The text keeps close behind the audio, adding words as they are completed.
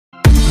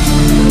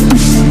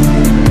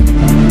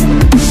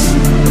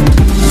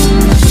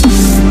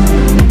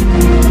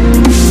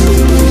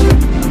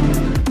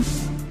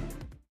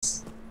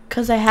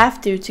Cause I have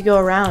to go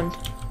around.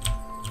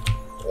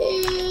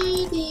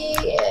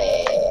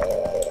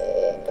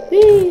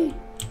 Whee.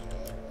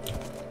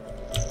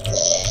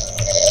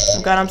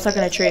 Oh god, I'm stuck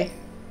in a tree.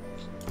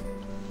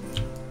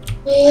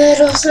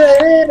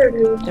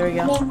 There we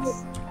go.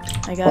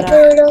 I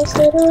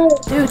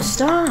gotta. Dude,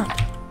 stop.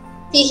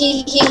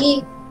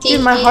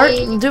 Dude, my heart.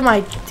 Dude,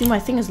 my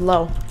thing is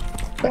low.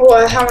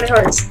 Oh, how many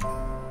hearts?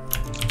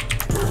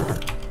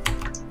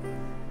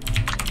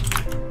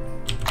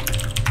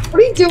 What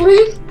are you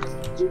doing?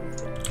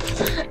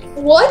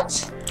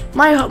 What?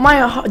 My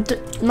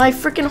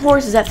freaking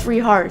horse is at 3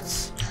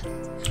 hearts.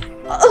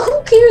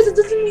 Who cares? It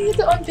doesn't mean you have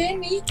to unban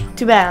me.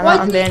 Too bad, I'm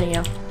not unbanning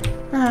you.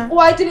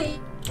 Why didn't you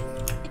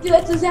do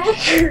that to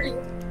Zachary?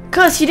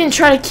 Cause he didn't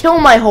try to kill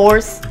my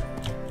horse.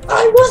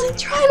 I wasn't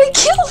trying to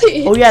kill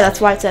it. Oh yeah, that's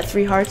why it's at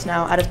 3 hearts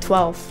now out of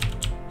 12.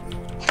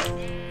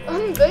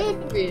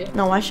 Unban me.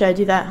 No, why should I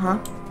do that, huh?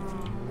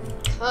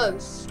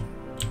 Cause.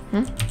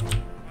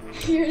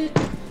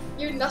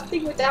 You're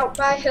nothing without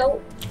my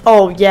help.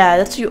 Oh yeah,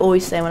 that's what you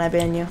always say when I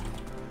ban you.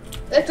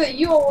 That's what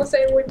you always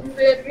say when you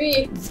ban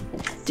me.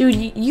 Dude,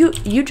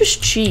 you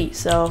just cheat.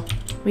 So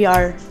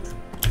we're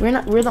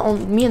the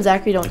only. Me and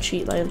Zachary don't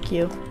cheat like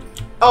you.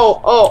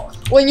 Oh,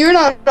 when you're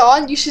not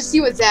on, you should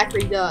see what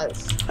Zachary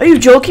does. Are you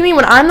joking me?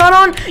 When I'm not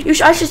on,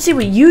 I should see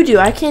what you do.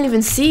 I can't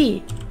even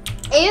see.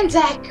 And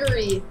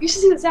Zachary, you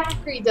should see what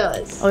Zachary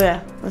does. Oh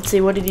yeah, let's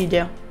see. What did he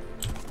do?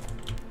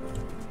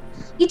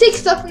 He takes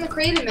stuff from the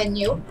creative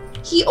menu.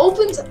 He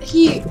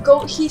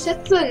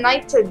sets the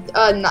night to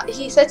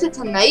he sets it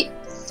to night.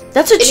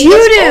 That's what you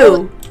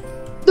do.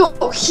 No,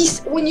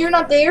 when you're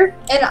not there,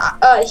 and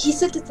he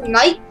sets it to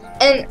night,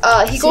 and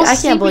he goes. I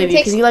can't believe you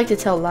because you like to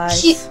tell lies.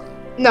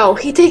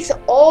 He takes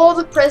all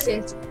the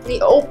presents and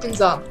he opens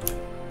them.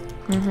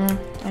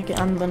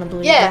 I'm gonna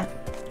believe that.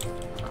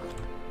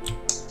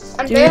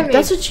 Dude,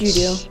 that's what you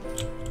do.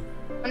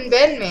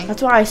 Unban me.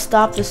 That's why I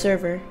stopped the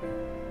server.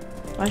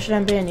 Why should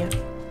I ban you?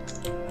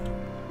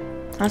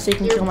 So you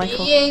can kill my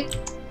call.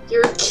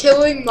 You're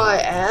killing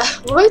my ass.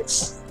 What?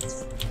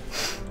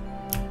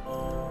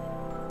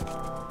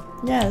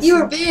 Yes. You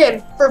were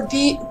banned for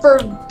being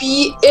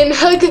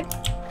hug.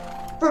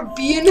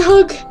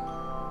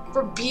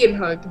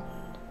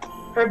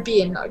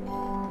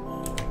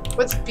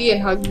 What's being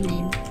hug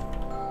mean?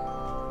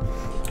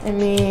 It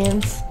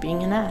means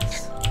being an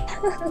ass.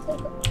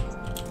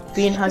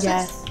 Being hug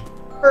ass.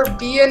 For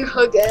being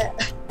hug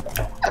ass.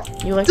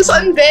 You like? Just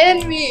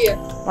unban me.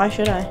 Why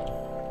should I?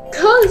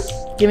 Cause.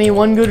 Give me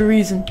one good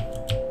reason.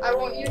 I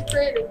won't use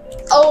creative.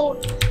 Oh,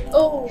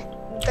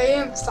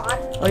 damn, son.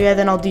 Oh yeah,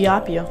 then I'll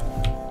de-op you.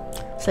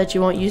 Said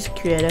you won't use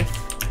creative.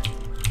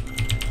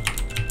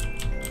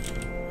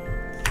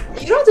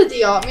 You don't have to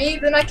de-op me,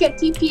 then I can't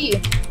TP.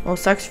 Well,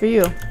 sucks for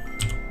you.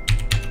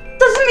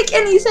 Doesn't make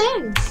any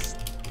sense.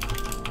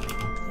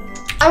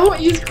 I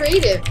won't use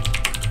creative.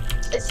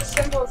 It's as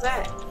simple as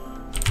that.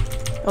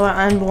 Oh,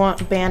 I'm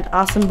banned.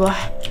 Awesome boy.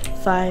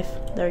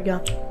 5. There we go.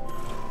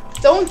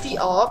 Don't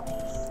de-op.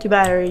 Too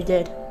bad I already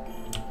did.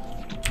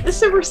 This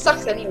server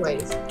sucks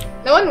anyways.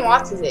 No one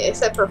watches it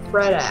except for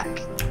Fredak.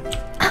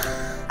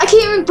 I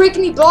can't even break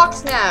any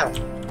blocks now.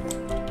 You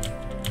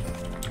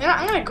know,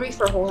 I'm gonna grief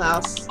for a whole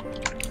house.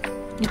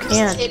 You can't.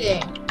 Just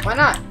kidding. Why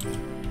not?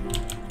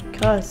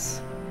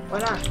 Cause. Why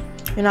not?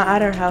 You're not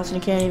at our house and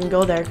you can't even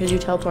go there because you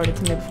teleported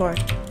to me before.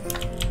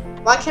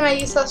 Why can't I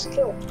use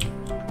 /kill?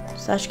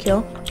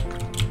 /kill?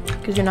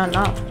 Because you're not an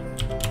op.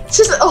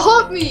 Just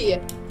help me!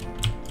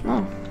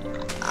 Oh.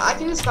 I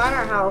can just find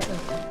our house and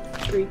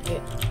grief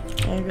it.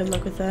 Yeah, good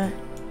luck with that.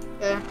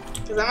 Yeah,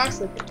 because I'm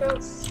actually pretty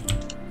close.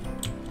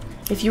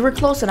 If you were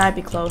close, then I'd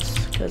be close,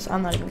 because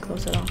I'm not even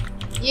close at all.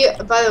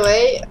 Yeah, by the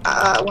way,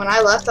 when I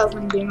left, I was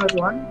in game mode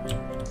 1.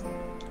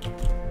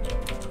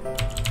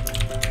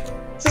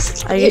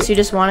 I guess you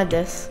just wanted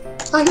this.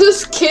 I'm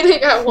just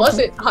kidding, I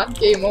wasn't on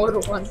game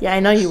mode 1. Yeah, I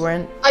know you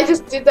weren't. I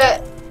just did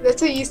that.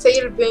 That's what you say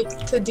to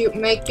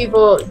make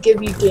people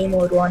give you game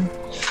mode 1.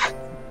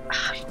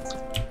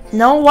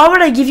 No, why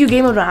would I give you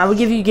game mode 1? I would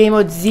give you game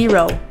mode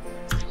 0.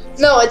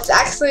 No, it's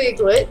actually a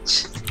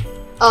glitch.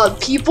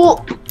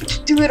 People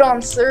do it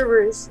on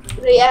servers.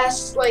 They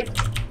ask like,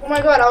 oh my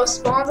god, I was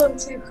spawned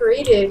onto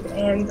creative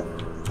and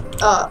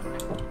I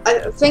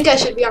think I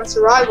should be on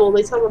survival.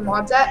 They tell the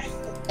mods that,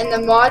 and the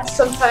mods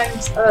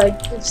sometimes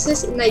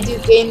persist and they do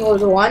game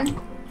mode 1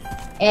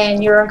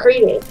 and you're on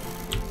creative.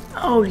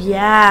 Oh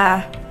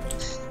yeah.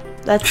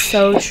 That's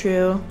so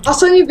true. I'll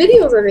send you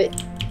videos of it.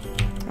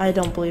 I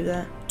don't believe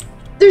that.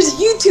 There's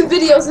YouTube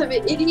videos of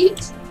it,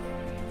 idiot.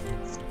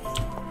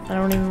 I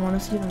don't even want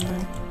to see them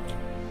then.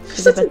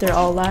 Because I bet they're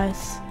all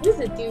lies.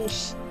 You're a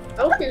douche.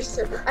 I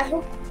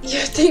hope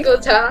your thing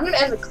goes down. I'm gonna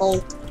end the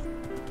call.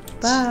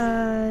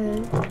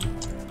 Bye.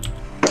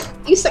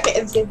 You suck at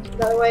instant,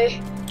 by the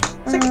way.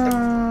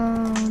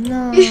 Oh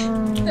no.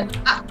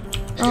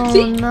 Oh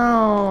See?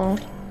 no.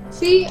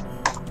 See?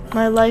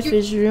 My life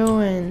is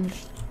ruined.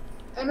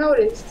 I know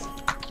it is.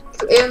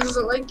 Anne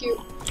doesn't like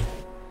you.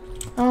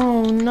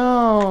 Oh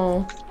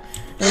no.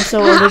 And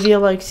so Olivia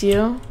likes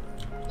you?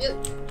 Yep.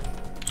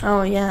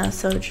 Oh yeah,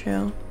 so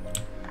true.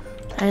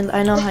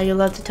 I know how you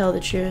love to tell the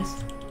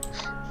truth.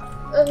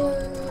 I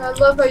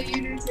love how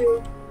you do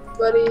too,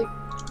 buddy.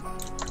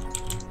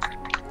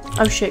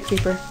 Oh shit,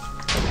 creeper.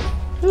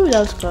 Ooh, that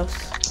was close.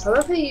 I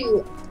love how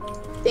you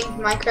think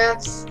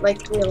Minecraft's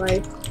like real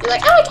life. You're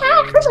like, oh my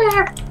god,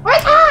 creeper! Oh my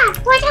god!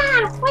 Oh my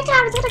god! Oh my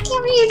god! It's gonna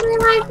kill me in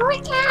real life! Oh my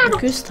god!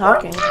 Look who's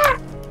talking. Oh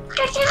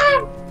my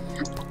god!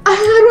 I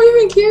don't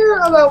even care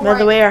about By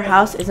the way, our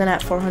house isn't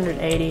at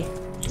 480.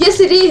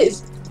 Yes, it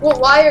is. Well,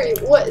 why are you?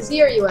 What Z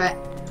are you at?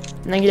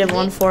 Negative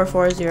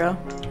 1440.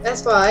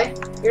 That's why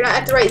you're not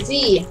at the right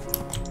Z.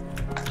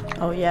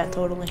 Oh yeah,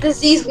 totally. The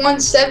Z's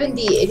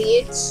 170,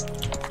 idiots.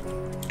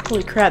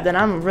 Holy crap! Then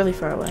I'm really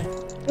far away.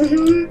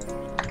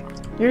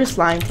 You're just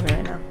lying to me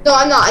right now. No,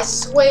 I'm not. I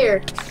swear.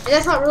 And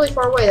that's not really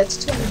far away. That's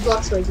 200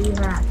 blocks away. Do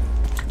that.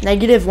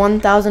 Negative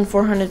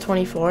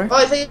 1424. Oh,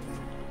 I think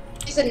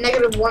you said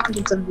negative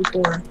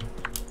 174.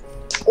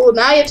 Well,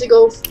 now you have to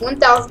go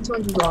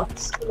 1,200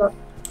 blocks.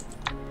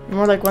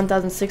 More like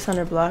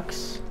 1,600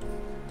 blocks.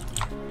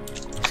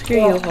 Screw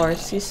you,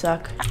 horse. You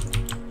suck.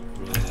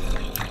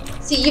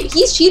 See,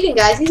 he's cheating,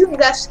 guys. He's gonna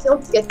dash skill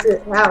to get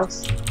to the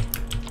house.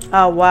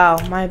 Oh wow,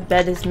 my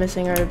bed is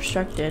missing or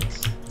obstructed.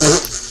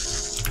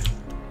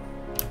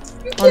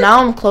 Well, now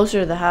I'm closer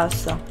to the house,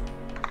 so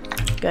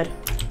good.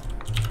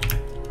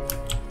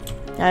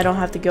 Now I don't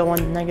have to go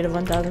on negative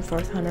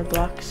 1,400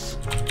 blocks.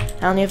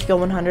 I only have to go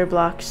 100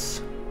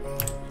 blocks.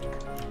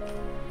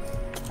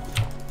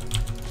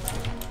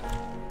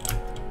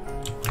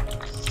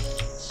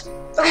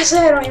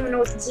 Actually, I don't even know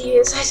what the Z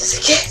is. I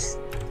just guess.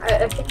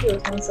 I think it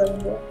was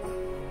 170.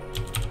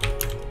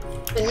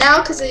 But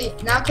now, cause of you,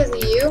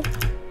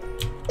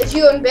 if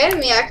you abandon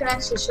me, I can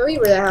actually show you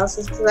where the house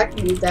is, because I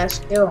can do dash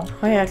kill.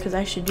 Oh yeah, because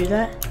I should do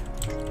that.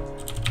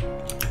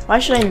 Why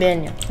should I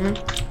unban you?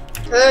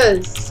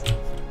 Cause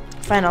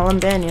Fine, I'll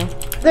unban you.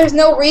 there's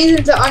no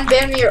reason to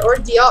unban me or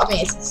de-op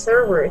me. It's a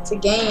server. It's a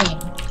game.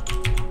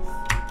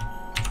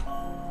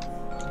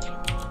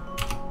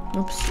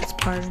 Oops, it's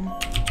pardon.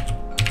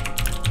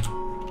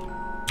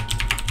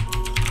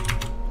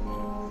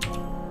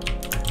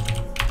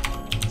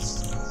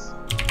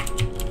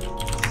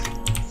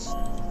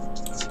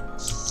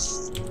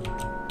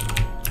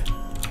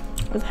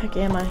 Where the heck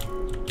am I?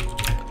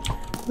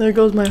 There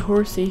goes my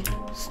horsey.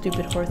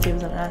 Stupid horsey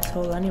was an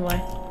asshole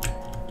anyway.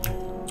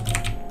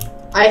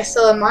 I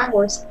still have my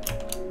horse.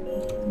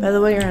 By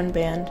the way, you're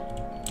unbanned.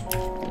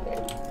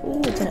 Ooh,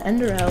 it's an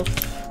ender elf.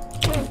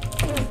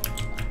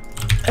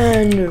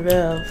 Ender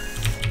elf.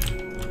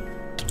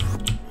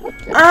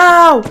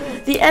 Ow!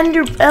 The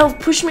ender elf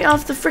pushed me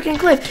off the freaking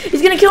cliff.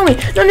 He's gonna kill me.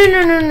 No, no,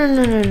 no, no, no,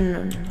 no, no,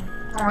 no, no.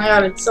 Oh my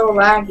god, it's so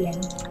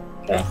lagging.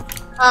 Okay.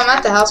 I'm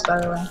at the house, by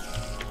the way.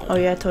 Oh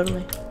yeah,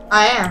 totally.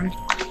 I am.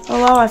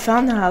 Oh wow, I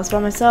found the house by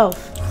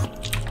myself.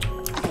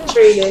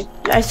 Sure you did.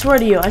 Yeah, I swear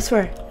to you, I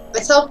swear. I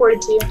teleported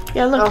to you.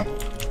 Yeah, look.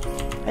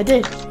 Oh. I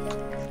did.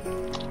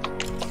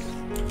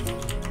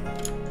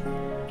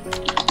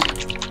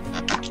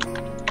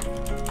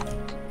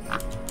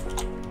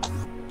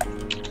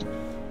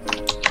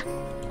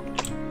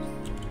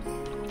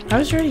 I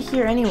was already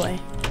here anyway.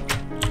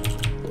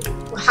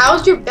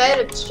 How's your bed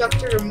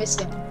obstructed or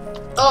missing?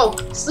 Oh,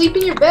 sleep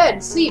in your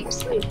bed. Sleep,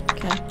 sleep.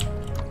 Okay.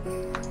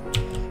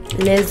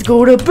 Let's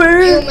go to You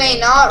bed. may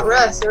not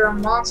rest. There are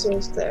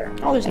monsters there.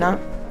 Oh, there's not.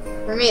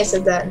 For me, it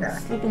said that in there.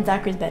 Sleep in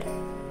Zachary's bed.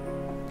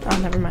 Oh,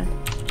 never mind.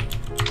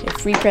 Okay,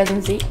 3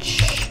 presents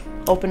each.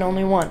 Open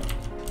only 1.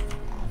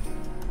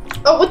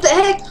 Oh, what the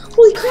heck?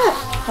 Holy crap!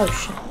 Oh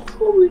shit.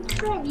 Holy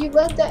crap! You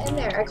left that in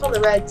there. I call the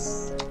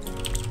reds.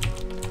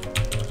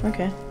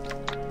 Okay.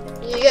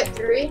 You get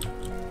 3?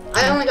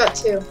 I only got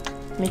 2.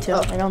 Me too.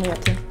 Oh. I only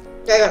got 2.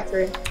 Okay, I got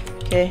 3.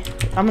 Okay,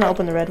 I'm gonna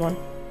open the red one.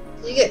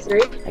 You get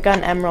 3? I got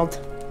an emerald.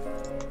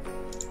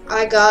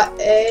 I got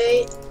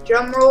a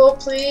drum roll,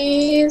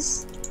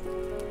 please.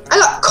 I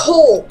got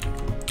coal.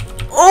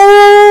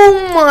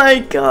 Oh my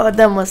god,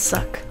 that must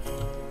suck.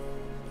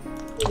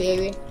 Hey,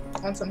 baby.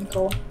 Want some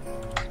coal?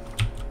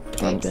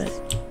 I'm Thanks. good.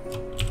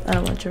 I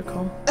don't want your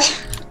coal.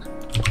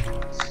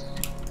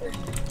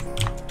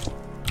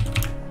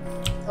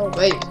 Oh,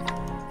 wait.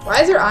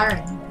 Why is there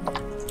iron?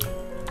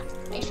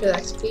 Thanks for the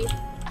XP.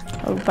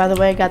 Oh, by the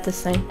way, I got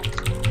this thing.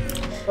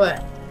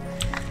 What?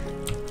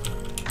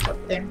 Up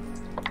there.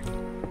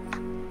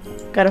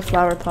 Got a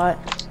flower pot.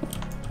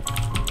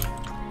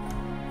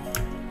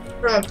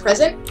 From a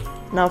present?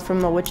 No,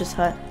 from the witch's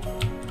hut.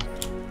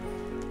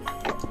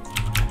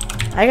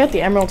 I got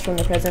the emerald from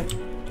the present.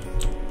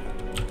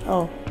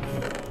 Oh.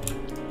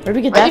 Where'd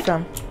we get that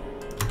from?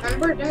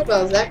 Remember? No,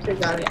 well, Zachary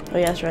got it. Oh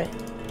yeah, that's right.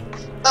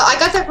 I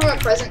got that from a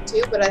present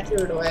too, but I threw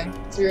it away.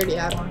 So we already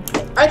had one.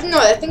 I don't know.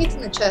 I think it's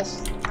in the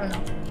chest. I don't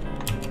know.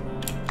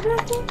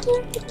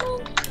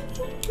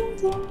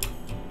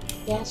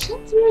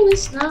 Dashing through the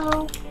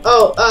snow.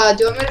 Oh,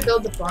 do you want me to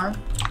build the farm?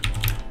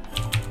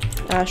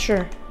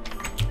 Sure.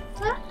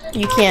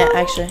 You can't,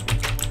 actually.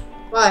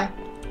 Why?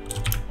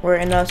 We're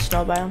in a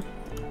snow biome.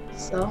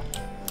 So?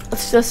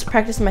 Let's just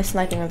practice my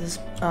sniping with this,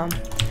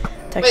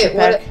 texture Wait,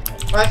 pack.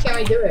 why can't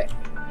we do it?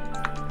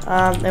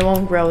 It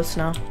won't grow with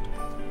snow.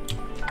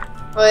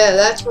 Oh yeah,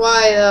 that's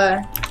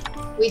why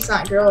wheat's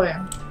not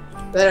growing.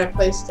 That I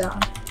placed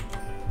down.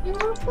 You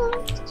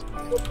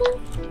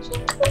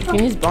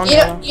can use bone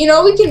meal. You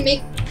know we can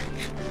make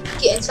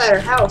it inside our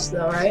house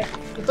though, right?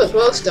 You put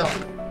glowstone.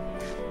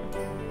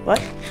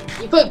 What?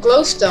 You put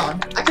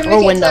glowstone. I can make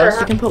or it inside our windows. house.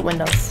 You can put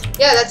windows.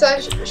 Yeah, that's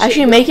actually.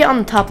 Actually, make it on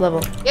the top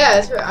level. Yeah,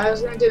 that's what I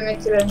was gonna do.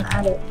 Make it in the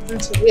attic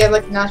since we have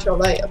like natural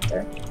light up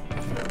there.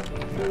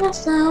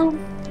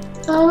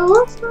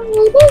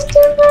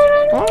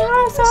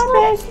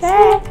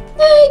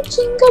 Hey,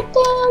 jingle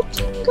bell,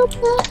 jingle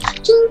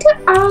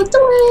all the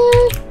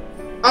way.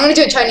 I'm gonna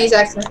do a Chinese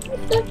accent.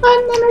 You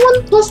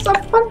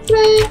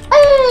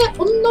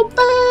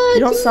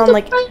don't sound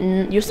like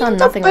you sound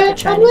nothing like a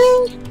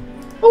Chinese.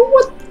 Oh,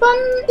 what fun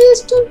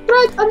is to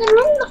ride on a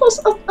long horse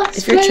of a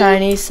If you're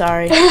Chinese,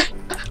 sorry. That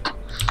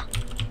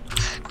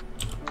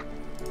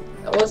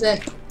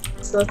wasn't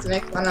supposed to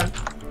make fun of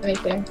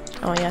anything.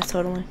 Oh yeah,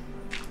 totally.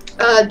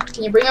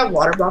 Can you bring up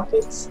water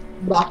buckets?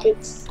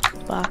 Buckets.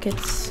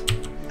 Buckets.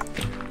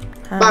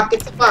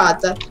 Buckets of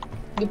water.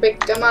 You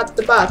pick them out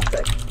the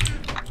bucket.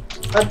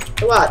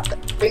 The water.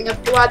 Bring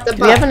up the water.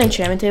 Do we have an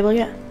enchantment table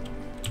yet?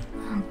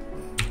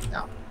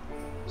 No.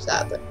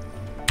 Sadly.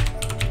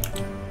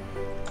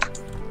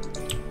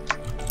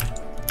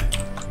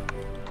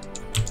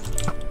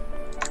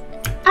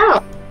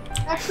 Ow!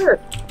 That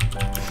hurt.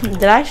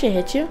 Did I actually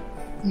hit you?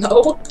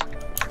 No.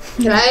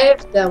 Can I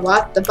have the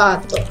water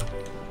bottle?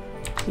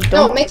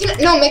 No, make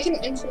an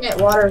infinite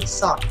water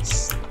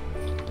sauce.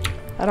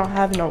 I don't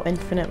have no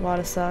infinite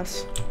water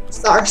sauce.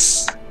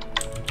 Sauce.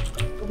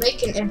 We'll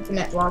make an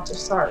infinite water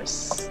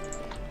sauce.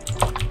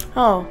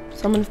 Oh,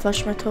 someone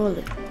flushed my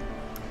toilet.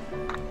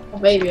 Oh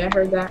baby, I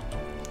heard that.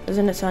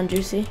 Doesn't it sound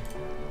juicy?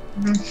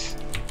 Mm-hmm.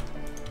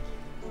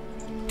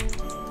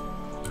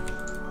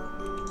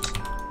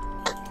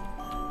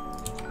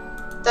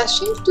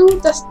 Dashing through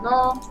the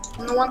snow,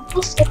 no one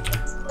goes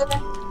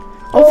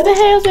Over the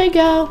hills we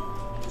go.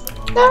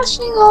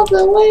 Dashing all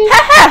the way.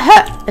 Ha ha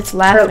ha! It's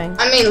laughing.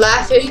 I mean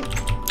laughing.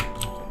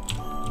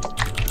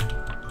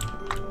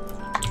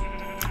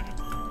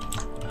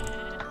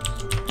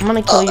 I'm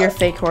gonna kill your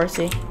fake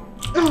horsey.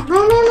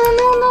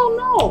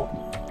 No.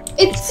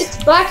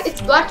 It's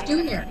Black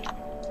Junior.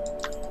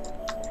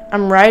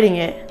 I'm riding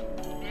it.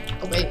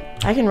 Oh wait.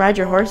 I can ride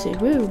your horsey.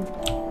 Woo.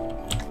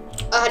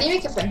 How do you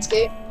make a fence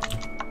gate?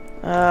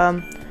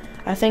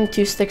 I think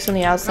 2 sticks on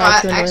the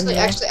outside. No, actually,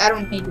 I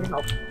don't need your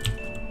help.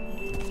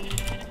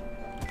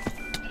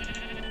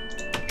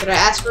 Did I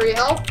ask for your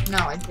help? No,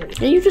 I didn't.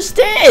 Yeah, you just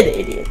did,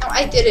 idiot. No,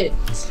 I didn't.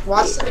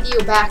 Watch the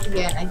video back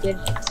again. I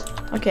didn't.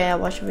 Okay, I'll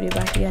watch the video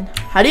back again.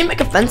 How do you make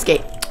a fence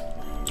gate?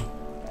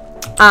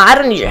 I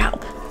don't need your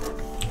help.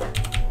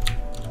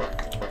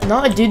 No,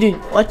 I didn't.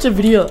 Watch the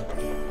video.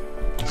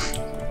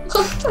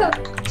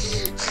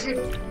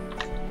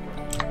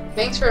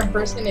 Thanks for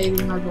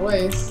impersonating my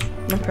voice.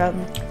 No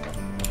problem.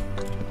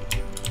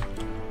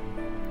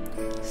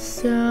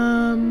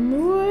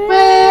 Somewhere.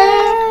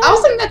 I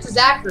was thinking that's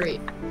Zachary.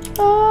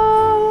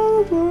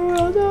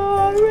 Over the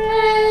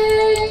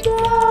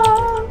rainbow.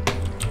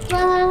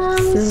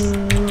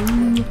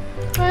 Somewhere.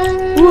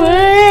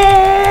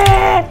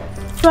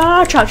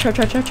 Far. Chop.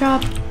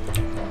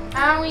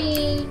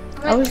 Owie.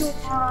 I went 2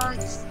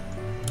 once.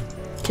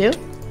 2?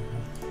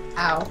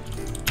 Ow.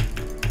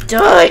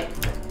 Die.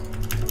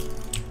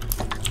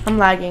 I'm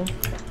lagging.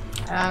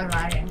 I'm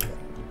lagging.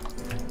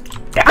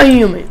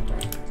 Damn it.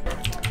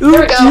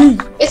 There we go.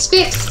 It's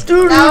fixed.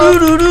 Now,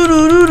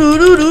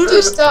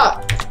 do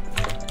stop.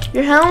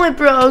 Your helmet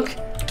broke.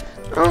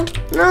 Oh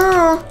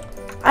no!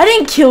 I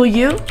didn't kill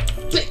you.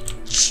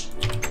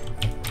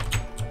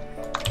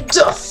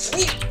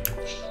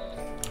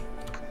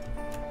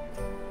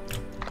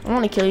 I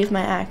want to kill you with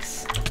my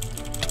axe.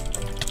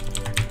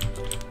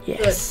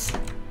 Yes.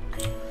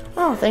 Good.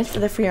 Oh, thanks for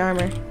the free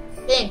armor.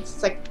 Thanks.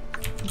 It's like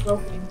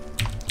broken.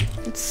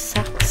 It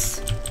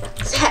sucks.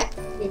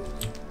 Exactly.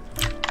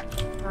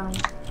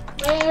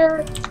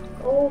 Where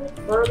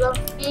over the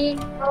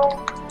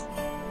people?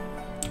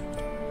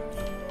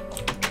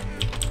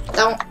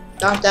 Don't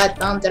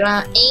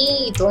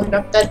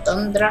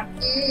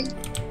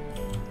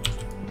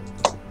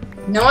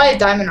No, I have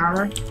diamond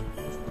armor.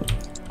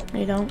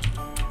 You don't?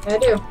 Yeah, I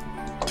do.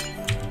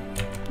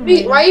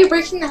 Wait, why are you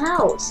breaking the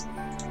house?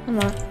 I'm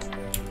not.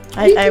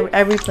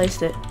 I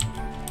replaced it.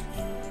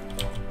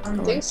 I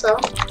don't think so.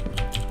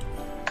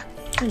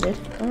 I did.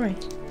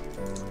 Alright.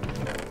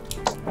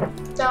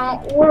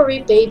 Don't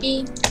worry,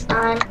 baby.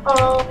 I'm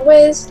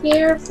always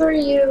here for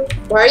you.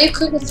 Why are you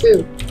cooking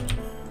food?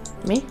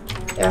 Me?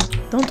 Yeah.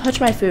 Don't touch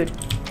my food.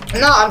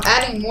 No, I'm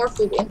adding more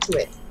food into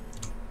it.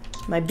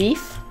 My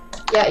beef?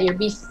 Yeah, your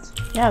beef.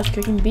 Yeah, I was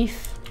cooking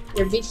beef.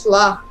 Your beef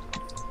la.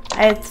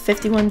 I had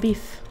 51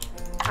 beef.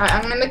 Alright,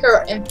 I'm gonna make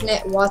our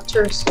infinite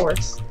water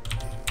source.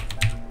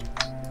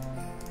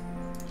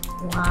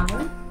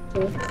 1,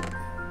 2,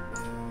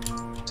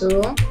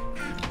 2,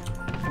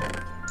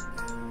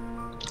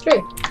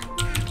 3.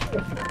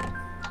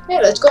 Hey,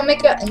 let's go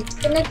make an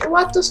infinite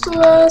water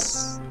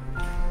source.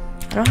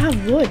 I don't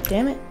have wood,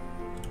 damn it.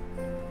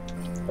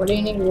 What do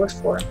you need wood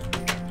for?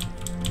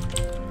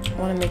 I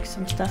want to make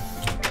some stuff.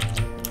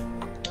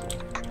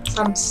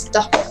 Some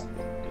stuff.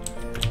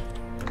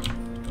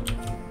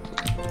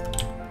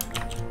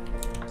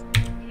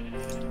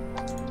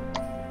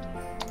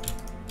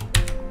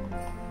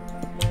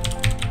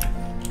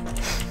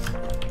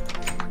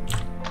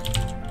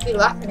 What are you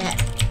laughing at?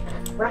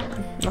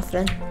 Bruh.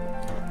 Nothing.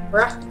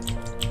 Bruh.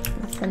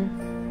 Nothing.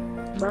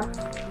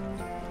 Bruh.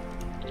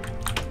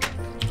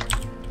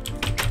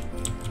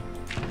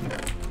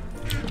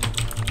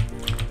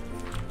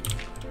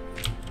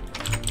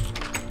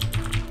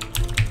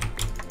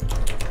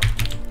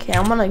 Okay,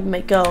 I'm gonna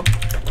make a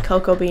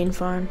cocoa bean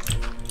farm.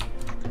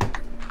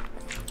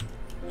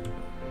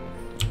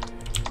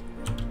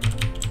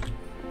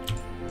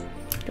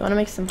 Do you wanna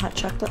make some hot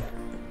chocolate?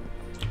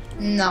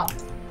 No.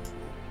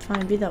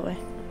 Fine, be that way.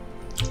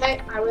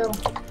 Okay, I will.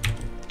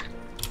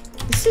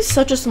 This is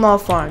such a small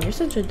farm. You're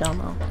such a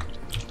dumbo.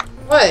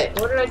 What?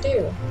 What did I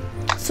do?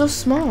 It's so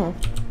small.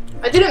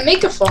 I didn't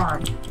make a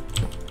farm.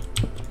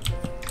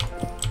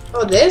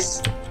 Oh,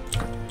 this?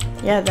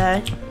 Yeah,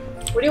 that.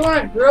 What do you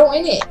want to grow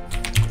in it?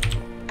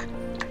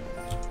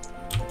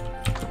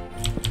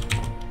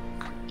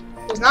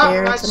 There's not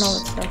Carrots much. and all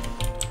that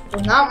stuff.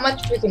 There's not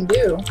much we can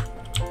do.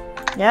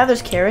 Yeah,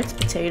 there's carrots,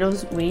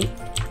 potatoes, wheat.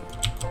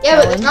 Yeah,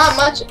 but there's not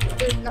melons. much.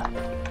 There's not.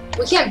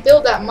 We can't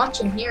build that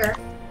much in here.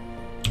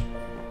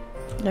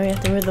 No, you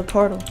have to move the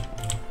portal.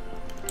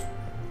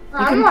 You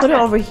I'm can not put it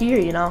gonna- over here,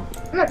 you know.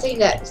 I'm not taking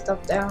that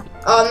stuff down.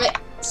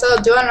 So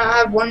do I not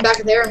have one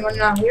back there and one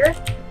down here?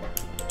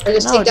 Or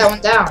just No, take that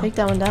one down? Take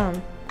that one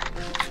down.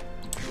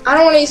 I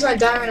don't want to use my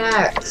diamond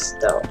axe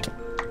though.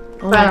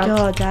 Oh my Fine,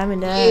 god,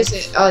 diamond I'll use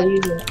axe. it. I'll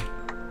use it.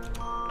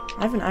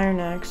 I have an iron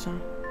axe, so.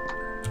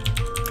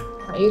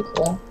 Are you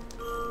cool?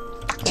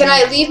 Can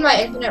I leave my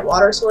infinite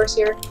water source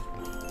here?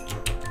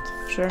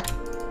 Sure.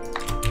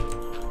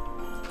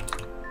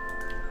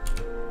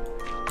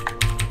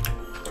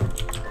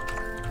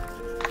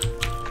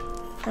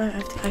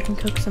 I can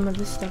cook some of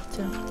this stuff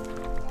too.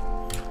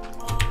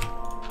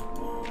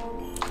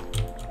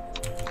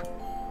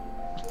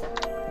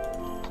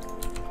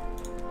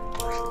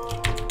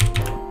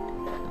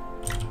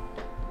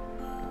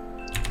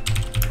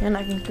 And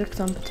I can cook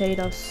some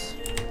potatoes.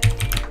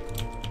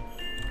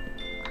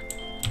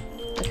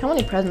 Look how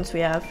many presents we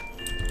have.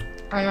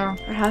 I know.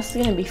 Our house is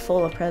gonna be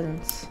full of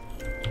presents.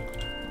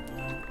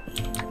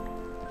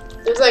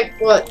 There's like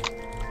what?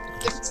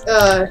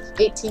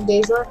 18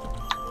 days left.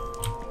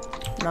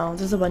 No,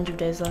 there's a bunch of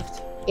days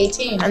left.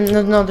 18.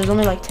 And no, there's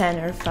only like 10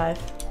 or 5.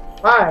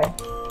 Why?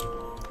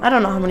 I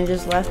don't know how many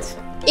there's left.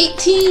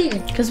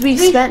 18. Because we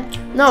Three- spent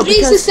no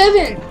Today's the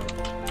because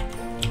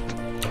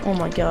 7th. oh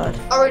my god.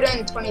 Oh, we're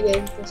doing 20 days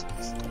of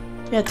Christmas.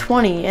 Yeah,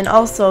 20. And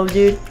also,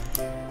 dude,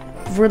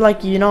 we're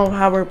like, you know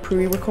how we're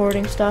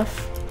pre-recording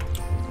stuff?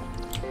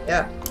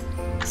 Yeah.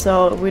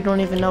 So we don't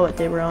even know what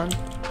day we're on.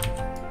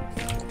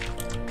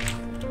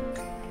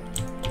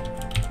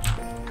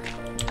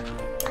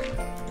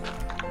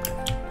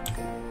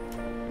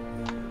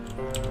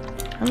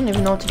 I don't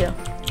even know what to do.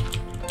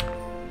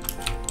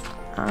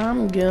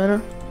 I'm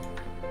gonna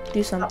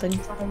do something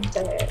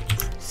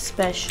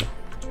special.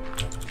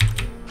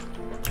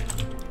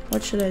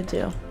 What should I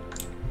do?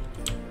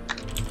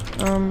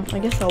 I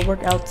guess I'll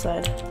work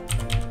outside.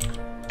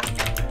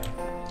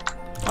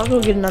 I'll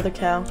go get another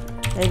cow,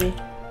 maybe.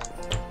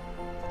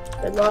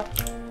 Good luck.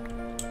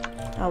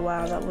 Oh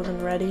wow, that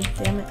wasn't ready.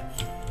 Damn it.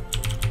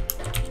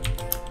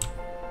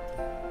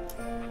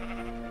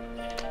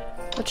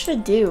 What should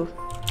I do?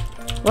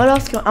 What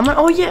else go?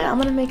 Oh yeah, I'm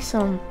gonna make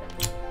something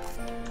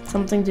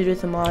to do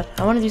with the mod.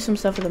 I want to do some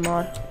stuff with the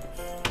mod.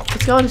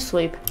 Let's go to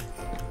sleep.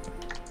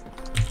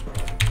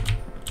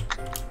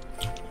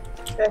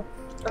 Okay,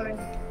 coming.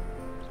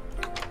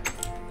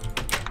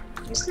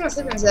 I'm just gonna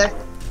sleep in Zach.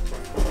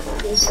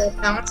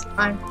 How much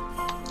time?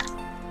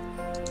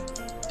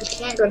 You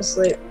can't go to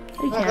sleep.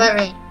 You Won't can. let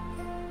me.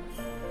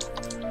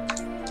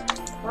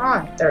 Come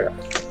on, there we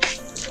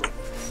go.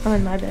 I'm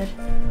in my bed,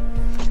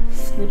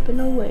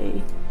 sleeping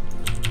away.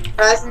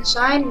 Rise and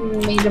shine,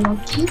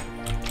 Metamonkey.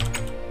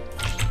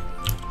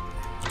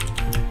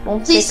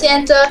 Won't Please, take-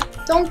 Santa,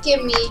 don't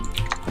give me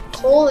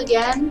coal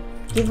again.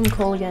 Give him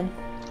coal again.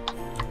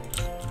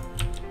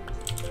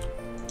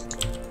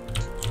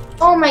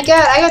 Oh my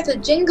god, I got the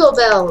jingle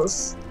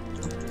bells.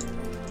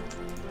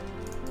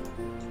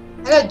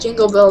 I got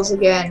jingle bells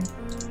again.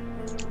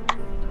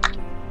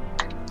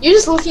 You're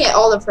just looking at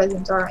all the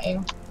presents, aren't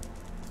you?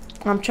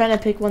 I'm trying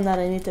to pick one that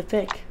I need to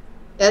pick.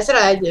 That's what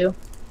I do.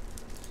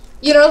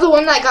 You know the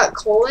one that I got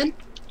coal in?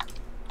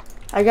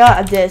 I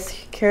got a disc,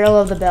 Carol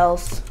of the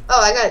Bells. Oh,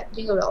 I got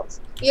jingle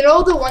bells. You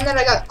know the one that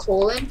I got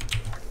coal in?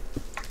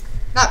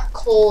 Not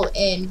coal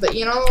in, but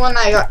you know the one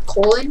that I got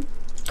coal in?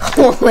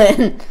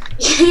 Colin.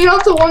 You know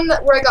the one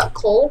where I got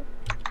coal?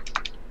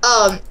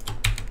 I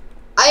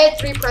had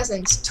 3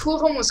 presents. 2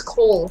 of them was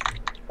coal.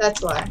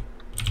 That's why.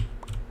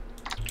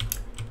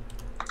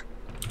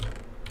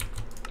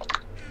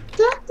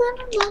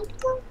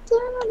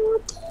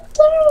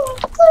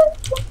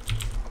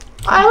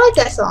 I like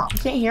that song. I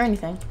can't hear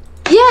anything.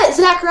 Yeah,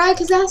 Zach, right?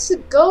 Because that has to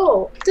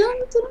go. Dun,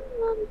 dun,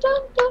 dun,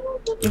 dun,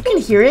 dun, You can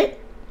hear it?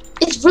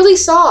 it's really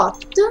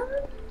soft. Dun,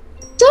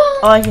 dun,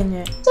 Oh, I can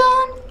hear it.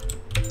 dun,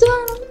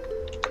 dun,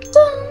 dun,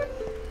 dun,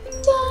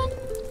 dun, dun,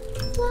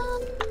 dun, dun.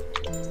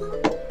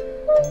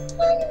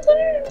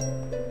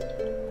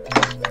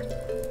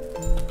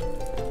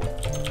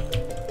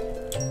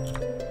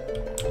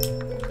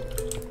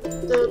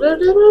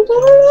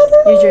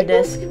 Use your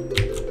disc. I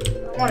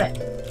want it.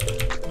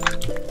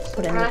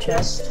 Put it in the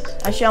chest.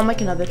 Actually, I'll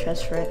make another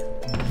chest for it.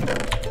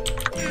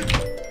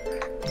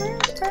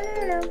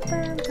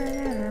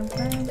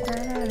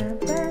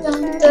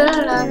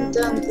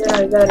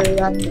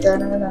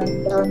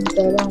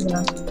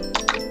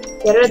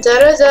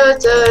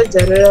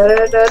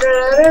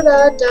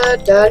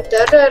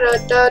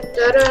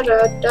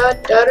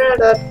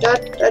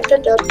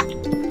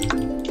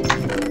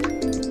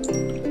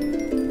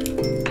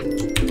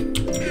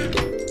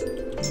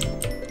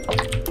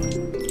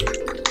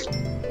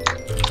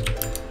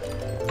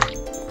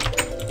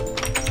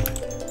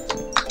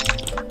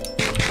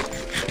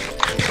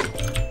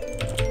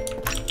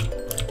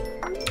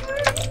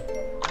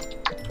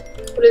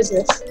 What is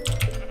this?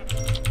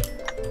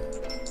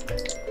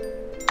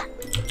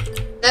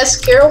 That's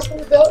Carol from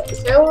the Bell.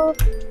 Carol.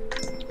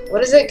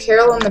 What is it?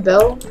 Carol and the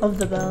Bell. Of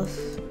the bells.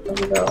 Of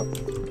the Bell.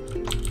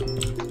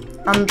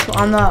 On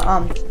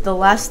the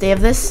last day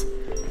of this,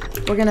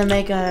 we're gonna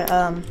make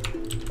our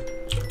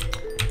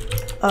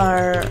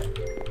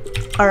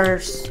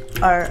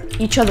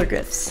each other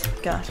gifts.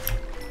 God,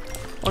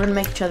 we're gonna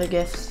make each other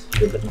gifts.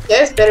 You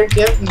guys better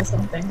give me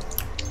something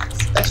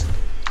special.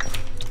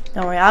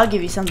 Don't worry, I'll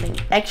give you something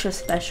extra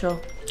special.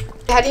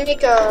 How do you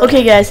make a?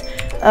 Okay, guys.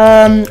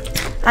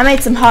 I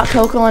made some hot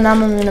cocoa, and I'm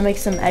gonna make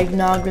some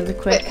eggnog really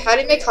quick. Wait, how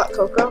do you make hot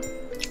cocoa?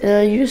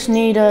 You just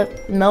need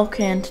milk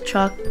and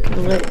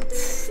chocolate,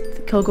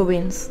 cocoa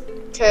beans.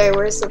 Okay,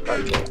 where's the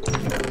bucket?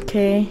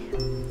 Okay.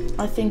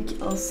 I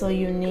think also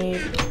you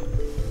need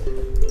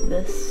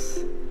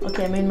this.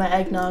 Okay, I made my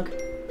eggnog.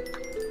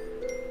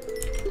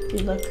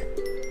 Good luck.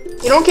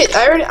 You don't get.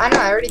 I know.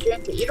 I already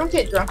drank it. You don't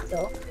get drunk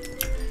though.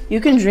 You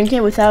can drink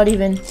it without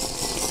even.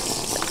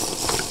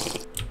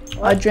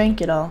 I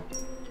drank it all.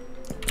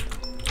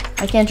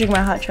 I can't drink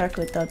my hot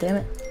chocolate though. Damn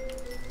it.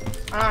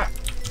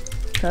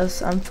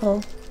 Cause I'm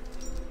full.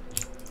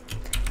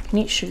 Can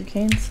you eat sugar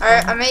canes?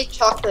 Alright, I made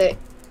chocolate.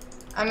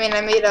 I made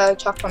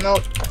chocolate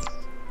milk.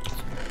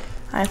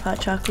 I have hot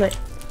chocolate.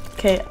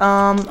 Okay,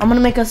 I'm gonna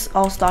make us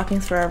all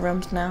stockings for our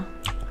rooms now.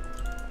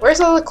 Where's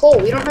all the coal?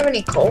 We don't have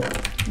any coal.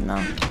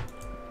 No.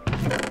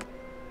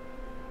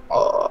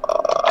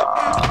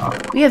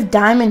 We have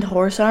diamond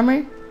horse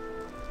armor?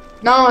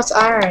 No, it's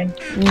iron.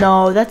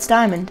 No, that's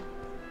diamond.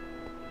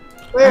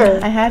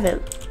 Where? I have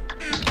it.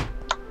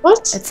 What?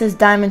 It says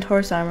diamond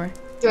horse armor.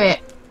 Give me it.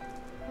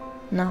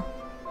 No.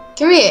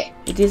 Give me it.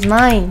 It is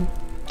mine.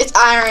 It's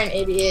iron,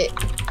 idiot.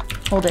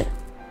 Hold it.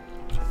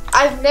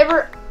 I've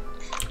never.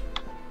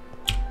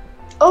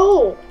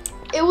 Oh,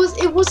 it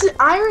wasn't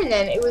iron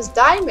then. It was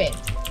diamond.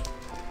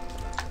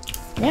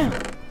 Yeah.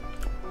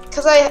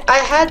 Cause I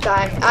had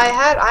diamond. I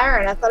had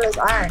iron. I thought it was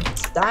iron.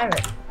 It's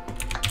diamond.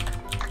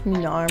 You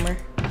need armor.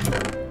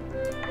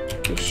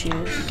 Your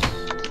shoes.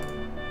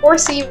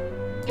 Horsey,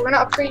 we're gonna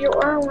upgrade your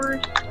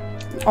armor.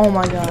 Oh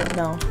my god,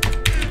 no.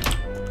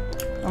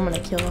 I'm gonna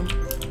kill him.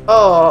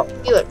 Oh,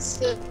 he looks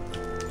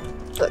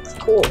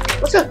cool.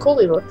 Look how cool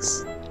he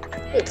looks.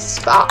 He looks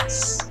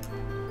fast.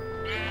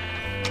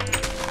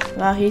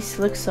 Wow, he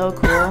looks so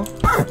cool.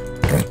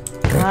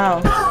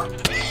 Wow.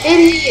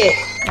 Idiot.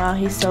 Wow,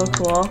 he's so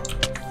cool.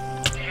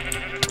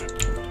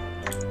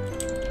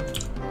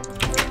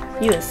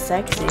 He was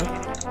sexy.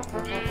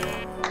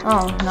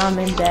 Oh, now I'm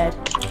in dead.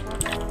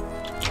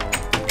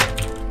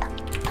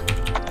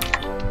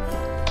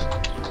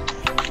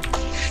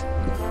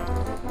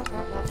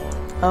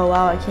 Oh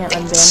wow, I can't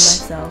unban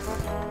myself.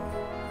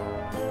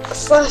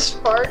 Slash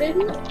farted.